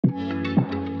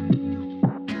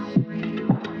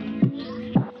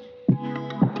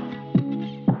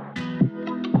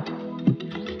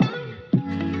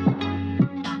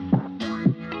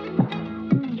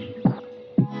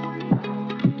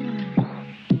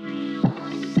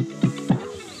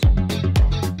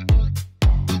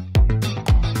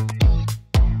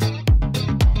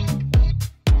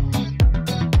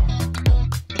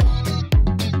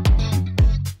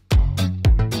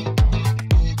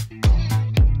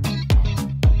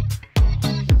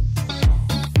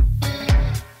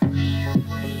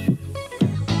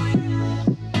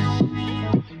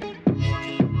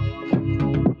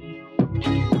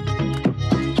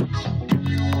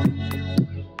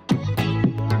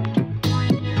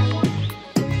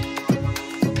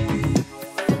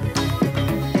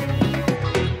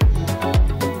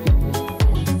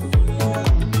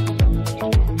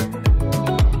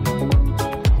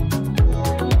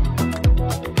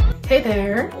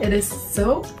It is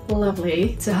so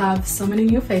lovely to have so many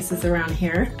new faces around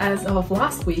here. As of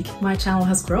last week, my channel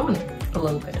has grown a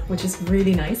little bit, which is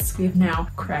really nice. We've now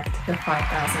cracked the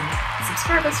 5,000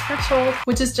 subscribers threshold,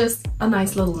 which is just a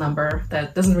nice little number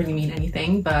that doesn't really mean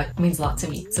anything, but means a lot to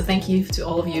me. So thank you to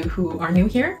all of you who are new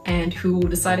here and who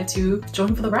decided to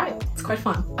join for the ride. It's quite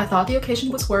fun. I thought the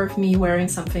occasion was worth me wearing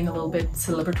something a little bit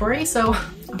celebratory, so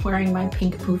I'm wearing my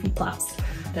pink poofy blouse.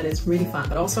 That is really fun,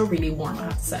 but also really warm, I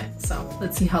have to say. So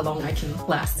let's see how long I can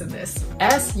last in this.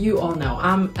 As you all know,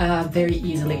 I'm a very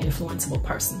easily influenceable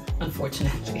person,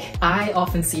 unfortunately. I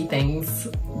often see things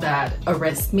that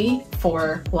arrest me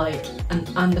for like an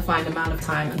undefined amount of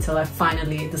time until I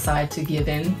finally decide to give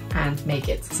in and make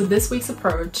it. So this week's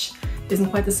approach isn't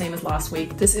quite the same as last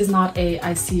week. This is not a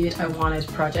I see it, I want it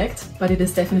project, but it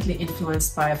is definitely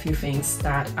influenced by a few things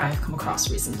that I've come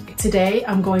across recently. Today,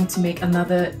 I'm going to make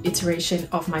another iteration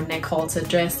of my neck halter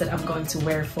dress that I'm going to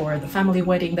wear for the family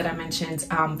wedding that I mentioned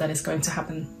that is going to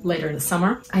happen later this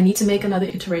summer. I need to make another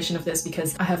iteration of this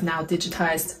because I have now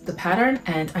digitized the pattern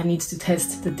and I need to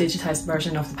test the digitized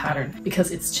version of the pattern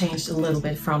because it's changed a little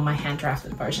bit from my hand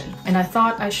drafted version. And I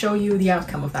thought I'd show you the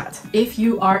outcome of that. If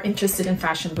you are interested in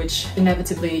fashion, which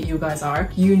inevitably you guys are,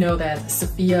 you know that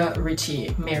Sophia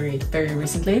Richie married very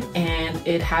recently and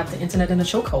it had the internet in a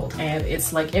chokehold and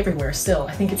it's like everywhere still.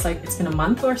 I think it's been a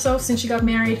month or so since she got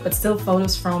married, but still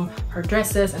photos from her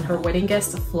dresses and her wedding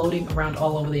guests are floating around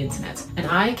all over the internet. And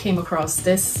I came across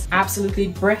this absolutely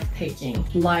breathtaking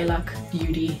lilac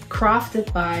beauty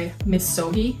crafted by Miss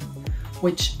Sohee,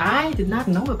 which I did not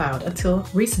know about until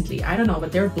recently. I don't know,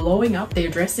 but they're blowing up. They're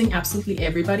dressing absolutely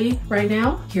everybody right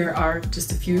now. Here are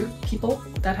just a few people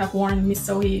that have worn Miss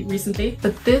Sohee recently.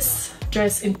 But this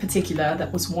dress in particular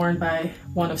that was worn by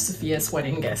one of Sophia's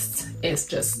wedding guests is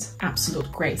just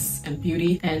absolute grace and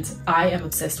beauty. And I am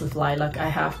obsessed with lilac. I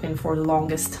have been for the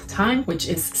longest time, which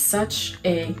is such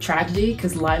a tragedy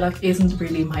because lilac isn't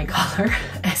really my color.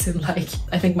 As in like,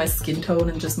 I think my skin tone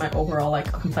and just my overall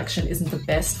like complexion isn't the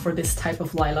best for this type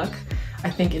of lilac. I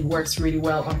think it works really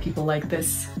well on people like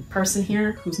this person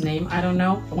here, whose name I don't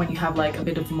know. When you have like a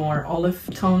bit of more olive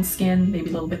tone skin, maybe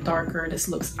a little bit darker, this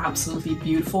looks absolutely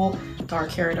beautiful. Dark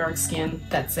hair, dark skin,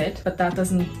 that's it. But that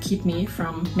doesn't keep me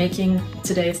from making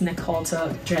today's neck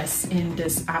halter dress in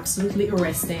this absolutely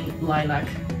arresting lilac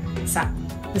satin.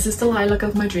 This is the lilac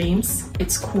of my dreams.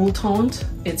 It's cool toned,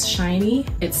 it's shiny,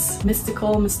 it's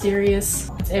mystical, mysterious,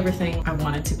 it's everything I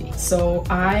want it to be. So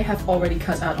I have already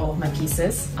cut out all of my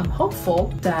pieces. I'm hopeful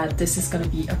that this is going to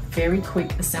be a very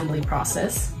quick assembly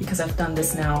process because I've done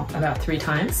this now about 3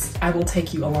 times. I will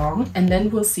take you along and then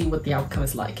we'll see what the outcome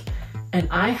is like. And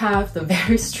I have the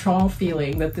very strong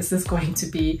feeling that this is going to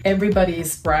be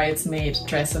everybody's bridesmaid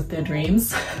dress of their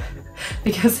dreams.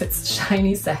 Because it's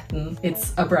shiny satin,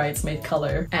 it's a bridesmaid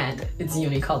color, and it's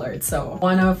unicolored. So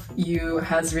one of you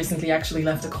has recently actually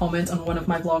left a comment on one of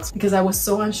my vlogs because I was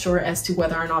so unsure as to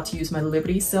whether or not to use my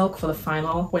Liberty silk for the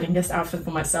final wedding guest outfit for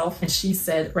myself. And she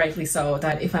said, rightly so,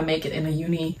 that if I make it in a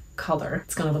uni color,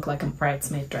 it's gonna look like a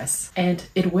bridesmaid dress. And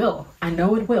it will. I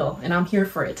know it will, and I'm here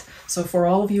for it. So for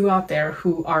all of you out there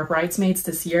who are bridesmaids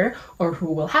this year or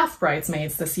who will have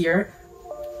bridesmaids this year,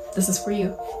 this is for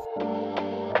you.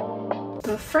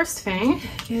 The first thing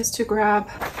is to grab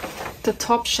the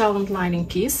top shell and lining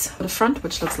piece for the front,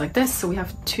 which looks like this. So we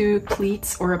have 2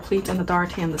 pleats, or a pleat and a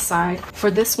dart here on the side.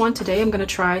 For this one today, I'm going to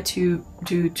try to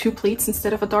do 2 pleats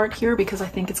instead of a dart here because I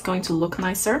think it's going to look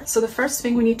nicer. So the first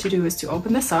thing we need to do is to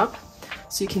open this up.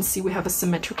 So you can see we have a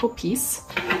symmetrical piece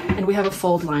and we have a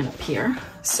fold line up here.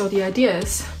 So the idea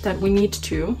is that we need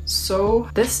to sew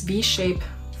this V shape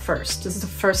first. This is the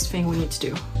first thing we need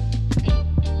to do.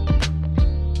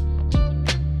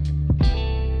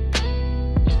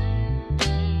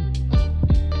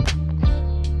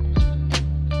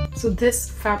 So this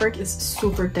fabric is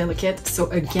super delicate. So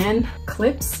again,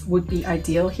 clips would be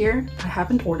ideal here. I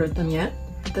haven't ordered them yet.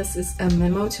 This is a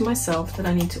memo to myself that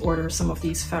I need to order some of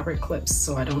these fabric clips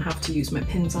so I don't have to use my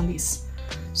pins on these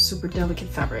super delicate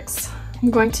fabrics. I'm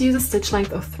going to use a stitch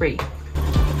length of 3.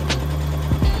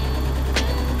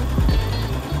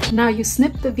 Now you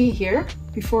snip the V here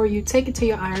before you take it to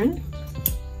your iron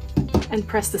and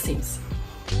press the seams.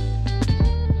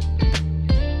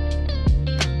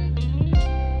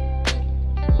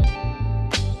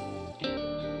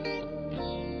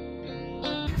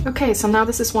 Okay, so now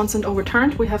this is once and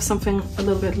overturned. We have something a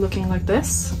little bit looking like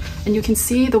this. And you can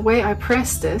see the way I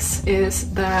press this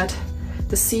is that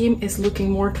the seam is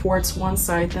looking more towards one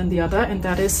side than the other, and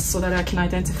that is so that I can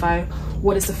identify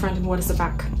what is the front and what is the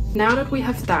back. Now that we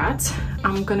have that,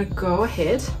 I'm gonna go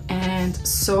ahead and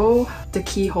sew the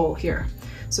keyhole here.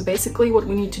 So basically what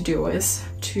we need to do is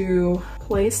to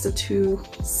place the two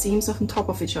seams on top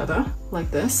of each other like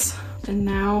this, and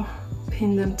now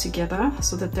pin them together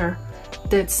so that they're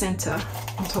dead center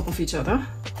on top of each other.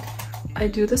 I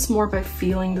do this more by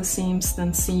feeling the seams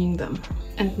than seeing them.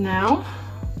 And now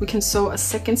we can sew a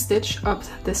second stitch up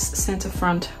this center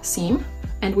front seam,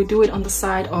 and we do it on the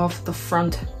side of the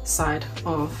front side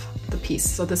of the piece.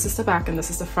 So this is the back and this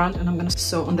is the front, and I'm going to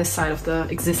sew on this side of the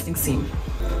existing seam.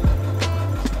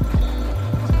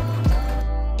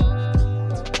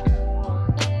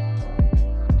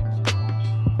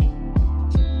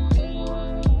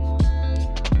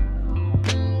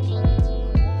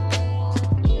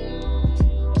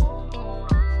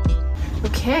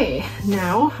 Okay,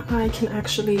 now I can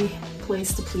actually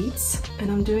place the pleats,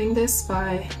 and I'm doing this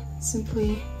by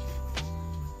simply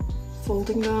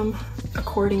folding them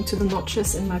according to the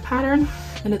notches in my pattern.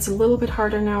 And it's a little bit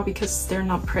harder now because they're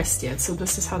not pressed yet, so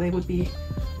this is how they would be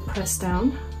pressed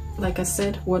down. Like I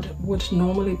said, what would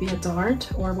normally be a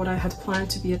dart, or what I had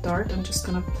planned to be a dart, I'm just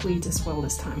gonna pleat as well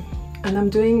this time. And I'm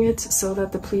doing it so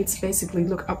that the pleats basically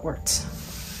look upwards.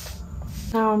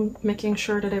 Now I'm making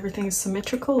sure that everything is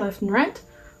symmetrical left and right,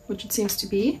 which it seems to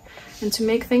be. And to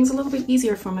make things a little bit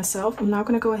easier for myself, I'm now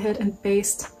going to go ahead and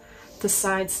baste the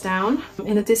sides down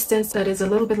in a distance that is a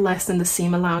little bit less than the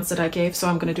seam allowance that I gave, so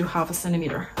I'm going to do 0.5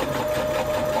 centimeter.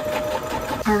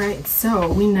 Alright,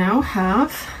 so we now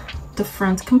have the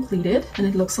front completed, and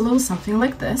it looks a little something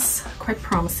like this. Quite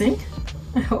promising,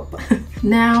 I hope.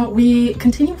 Now we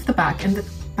continue with the back, and the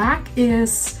back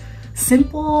is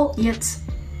simple yet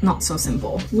not so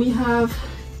simple. We have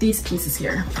these pieces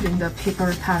here, putting the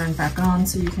paper pattern back on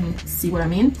so you can see what I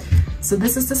mean. So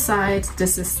this is the side,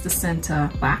 this is the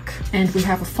center back, and we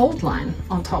have a fold line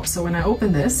on top. So when I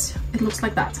open this, it looks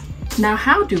like that. Now,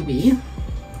 how do we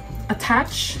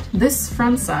attach this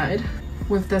front side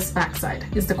with this back side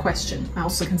is the question. I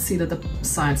also can see that the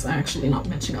sides are actually not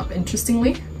matching up.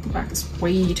 Interestingly, the back is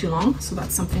way too long, so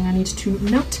that's something I need to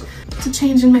note to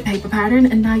change in my paper pattern.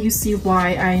 And now you see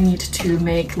why I need to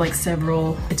make like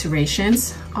several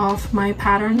iterations of my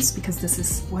patterns, because this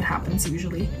is what happens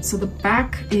usually. So the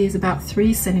back is about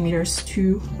 3 centimeters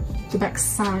too, the back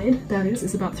side that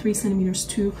is about 3 centimeters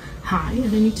too high, and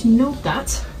I need to note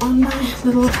that on my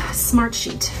little smart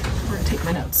sheet where I take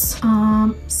my notes.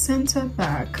 Center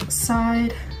back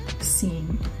side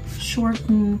seam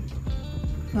shorten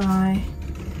by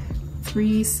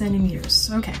 3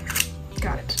 centimeters. Okay,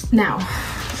 got it. Now,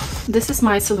 this is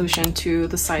my solution to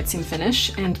the side seam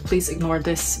finish, and please ignore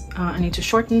this. I need to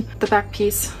shorten the back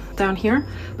piece down here,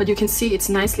 but you can see it's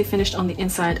nicely finished on the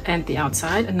inside and the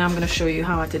outside, and now I'm going to show you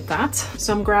how I did that.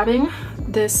 So I'm grabbing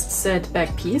this said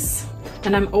back piece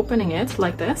and I'm opening it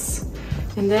like this,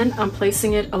 and then I'm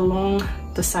placing it along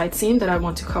the side seam that I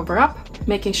want to cover up,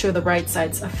 making sure the right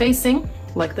sides are facing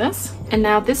like this. And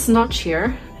now this notch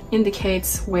here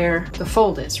indicates where the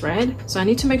fold is, right? So I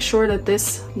need to make sure that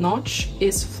this notch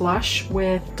is flush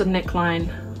with the neckline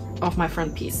of my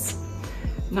front piece.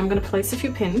 And I'm going to place a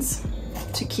few pins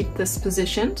to keep this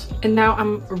positioned. And now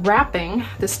I'm wrapping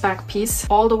this back piece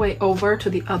all the way over to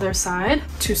the other side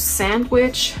to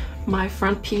sandwich my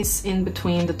front piece in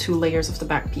between the 2 layers of the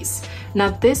back piece.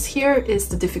 Now this here is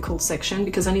the difficult section,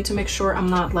 because I need to make sure I'm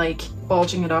not like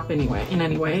bulging it up in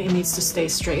any way. It needs to stay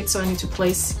straight, so I need to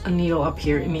place a needle up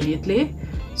here immediately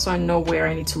so I know where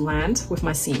I need to land with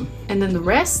my seam. And then the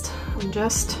rest, I'm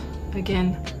just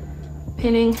again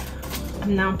pinning,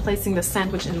 and now I'm placing the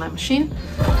sandwich in my machine.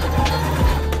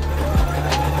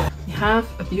 You have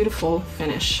a beautiful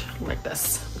finish like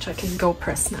this, which I can go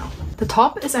press now. The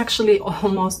top is actually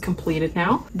almost completed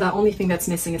now. The only thing that's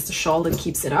missing is the shawl that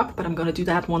keeps it up, but I'm gonna do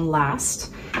that one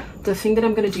last. The thing that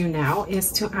I'm gonna do now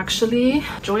is to actually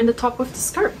join the top with the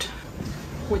skirt,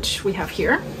 which we have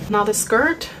here. Now the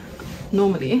skirt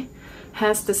normally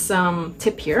has this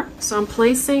tip here. So I'm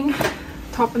placing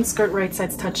top and skirt right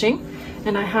sides touching,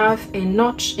 and I have a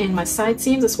notch in my side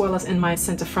seams as well as in my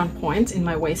center front point in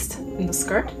my waist in the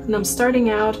skirt. And I'm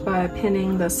starting out by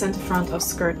pinning the center front of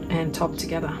skirt and top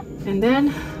together. And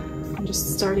then I'm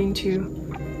just starting to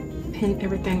pin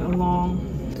everything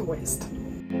along the waist.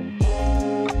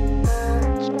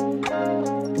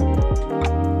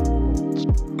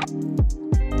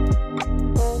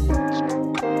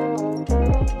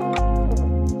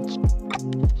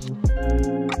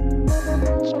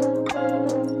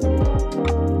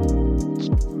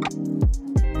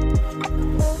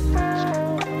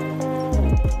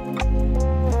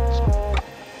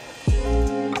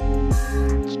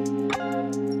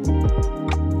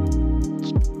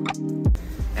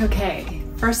 Okay,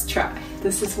 first try.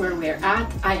 This is where we're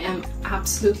at. I am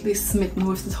absolutely smitten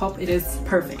with the top. It is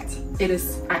perfect. It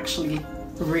is actually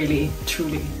really,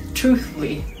 truly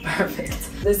truthfully perfect.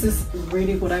 This is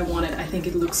really what I wanted. I think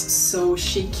it looks so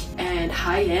chic and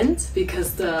high-end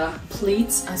because the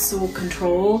pleats are so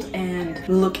controlled and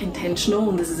look intentional,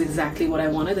 and this is exactly what I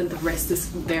wanted, and the rest is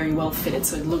very well fitted,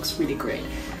 so it looks really great.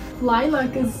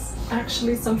 Lilac is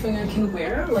actually something I can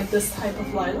wear, like this type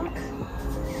of lilac,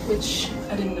 which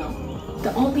I didn't know.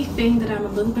 The only thing that I'm a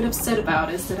little bit upset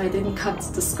about is that I didn't cut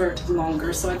the skirt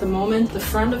longer. So at the moment, the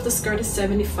front of the skirt is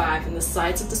 75 and the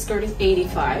sides of the skirt is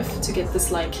 85 to get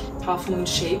this like half moon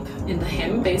shape in the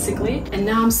hem basically. And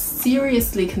now I'm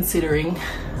seriously considering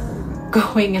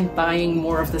going and buying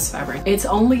more of this fabric. It's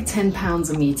only £10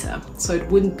 a meter, so it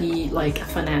wouldn't be like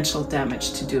financial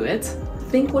damage to do it. I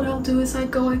think what I'll do is I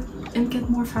go and get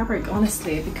more fabric,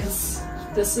 honestly, because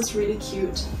this is really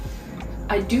cute.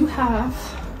 I do have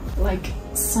like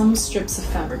some strips of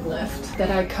fabric left that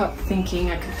I cut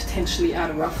thinking I could potentially add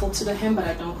a ruffle to the hem, but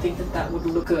I don't think that that would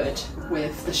look good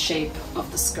with the shape of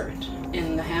the skirt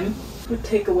in the hem. It would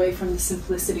take away from the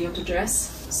simplicity of the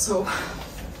dress. So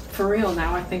for real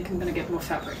now, I think I'm gonna get more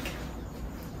fabric.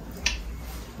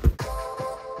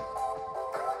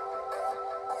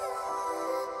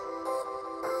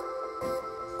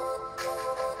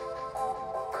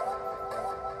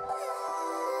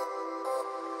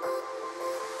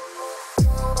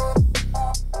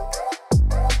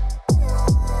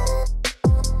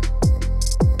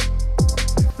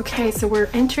 Okay, so we're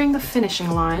entering the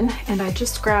finishing line, and I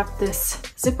just grabbed this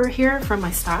zipper here from my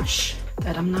stash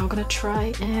that I'm now gonna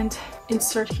try and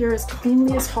insert here as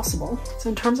cleanly as possible. So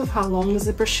in terms of how long the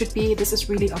zipper should be, this is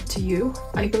really up to you.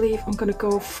 I believe I'm gonna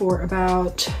go for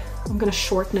about, I'm gonna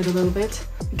shorten it a little bit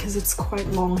because it's quite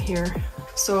long here.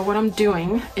 So what I'm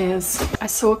doing is I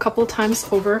sew a couple times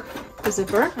over the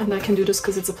zipper, and I can do this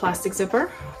because it's a plastic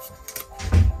zipper.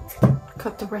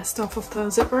 Cut the rest off of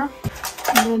the zipper,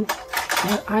 and then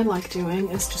what I like doing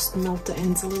is just melt the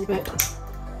ends a little bit.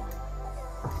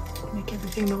 Make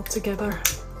everything melt together.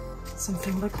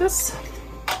 Something like this.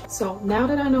 So now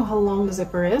that I know how long the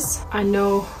zipper is, I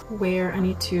know where I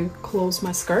need to close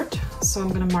my skirt. So I'm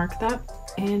gonna mark that,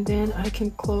 and then I can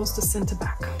close the center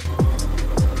back.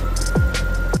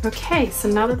 Okay, so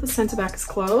now that the center back is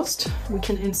closed, we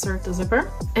can insert the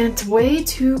zipper. And the way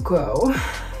to go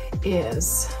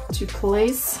is to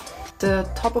place the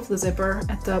top of the zipper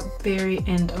at the very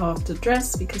end of the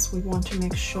dress, because we want to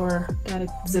make sure that it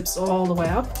zips all the way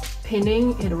up,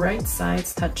 pinning it right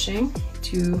sides touching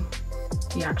to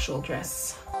the actual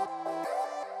dress.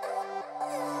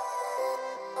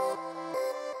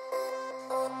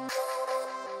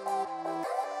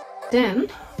 Then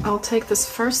I'll take this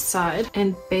first side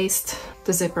and baste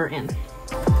the zipper in.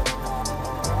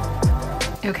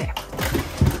 Okay.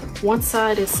 One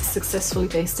side is successfully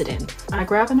basted in. I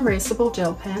grab an erasable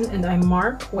gel pen and I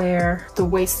mark where the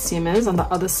waist seam is on the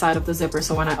other side of the zipper,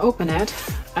 so when I open it,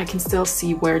 I can still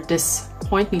see where this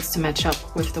point needs to match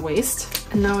up with the waist.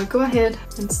 And now I go ahead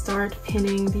and start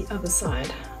pinning the other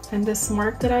side. And this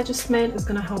mark that I just made is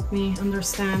gonna help me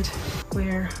understand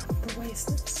where the waist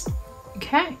is.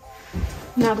 Okay,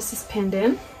 now this is pinned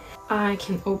in. I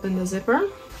can open the zipper.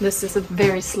 This is a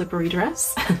very slippery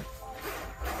dress.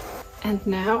 And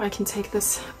now I can take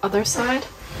this other side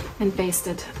and baste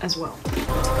it as well.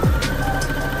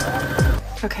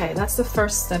 Okay, that's the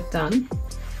first step done.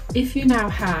 If you now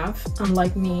have,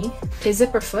 unlike me, a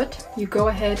zipper foot, you go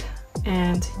ahead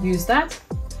and use that.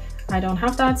 I don't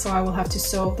have that, so I will have to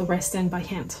sew the rest in by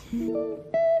hand.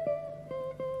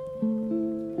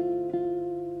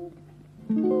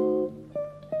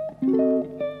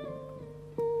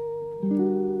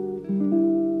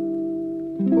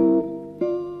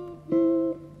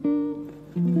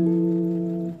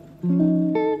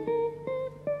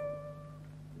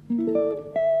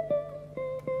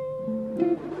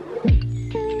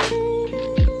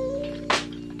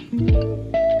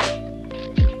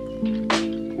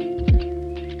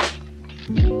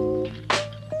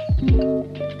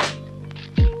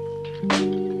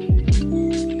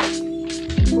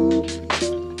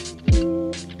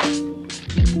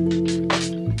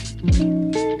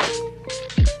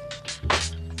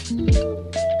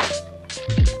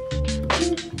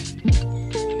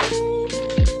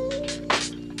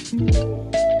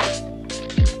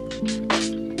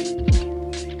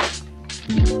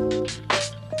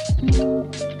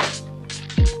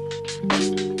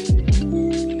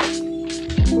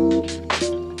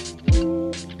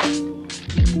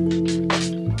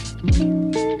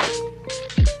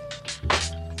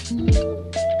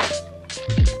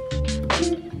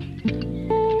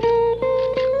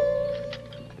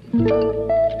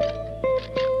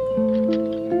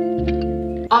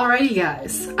 Alrighty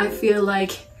guys, I feel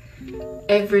like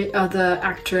every other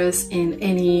actress in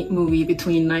any movie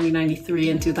between 1993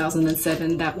 and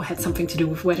 2007 that had something to do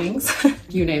with weddings.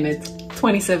 You name it.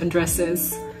 27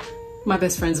 Dresses, My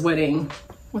Best Friend's Wedding.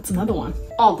 What's another one?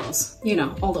 All those, you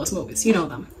know, all those movies, you know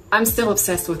them. I'm still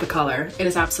obsessed with the color. It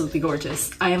is absolutely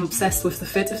gorgeous. I am obsessed with the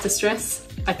fit of this dress.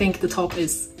 I think the top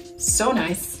is so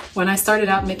nice. When I started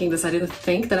out making this, I didn't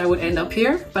think that I would end up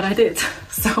here, but I did.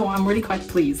 So I'm really quite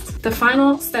pleased. The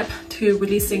final step to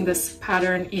releasing this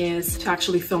pattern is to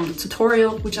actually film the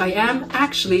tutorial, which I am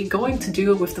actually going to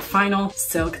do with the final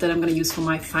silk that I'm going to use for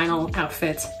my final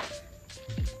outfit.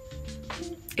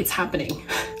 It's happening.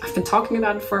 I've been talking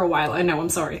about it for a while, I know, I'm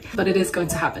sorry, but it is going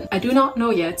to happen. I do not know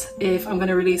yet if I'm going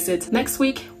to release it next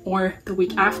week or the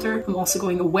week after. I'm also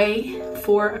going away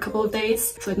for a couple of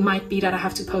days, so it might be that I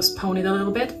have to postpone it a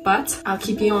little bit, but I'll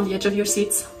keep you on the edge of your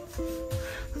seats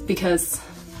because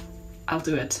I'll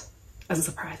do it as a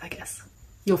surprise, I guess.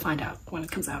 You'll find out when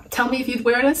it comes out. Tell me if you'd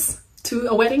wear this to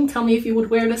a wedding. Tell me if you would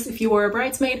wear this if you were a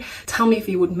bridesmaid. Tell me if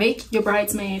you would make your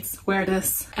bridesmaids wear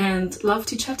this, and love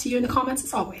to chat to you in the comments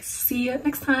as always. See you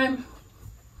next time.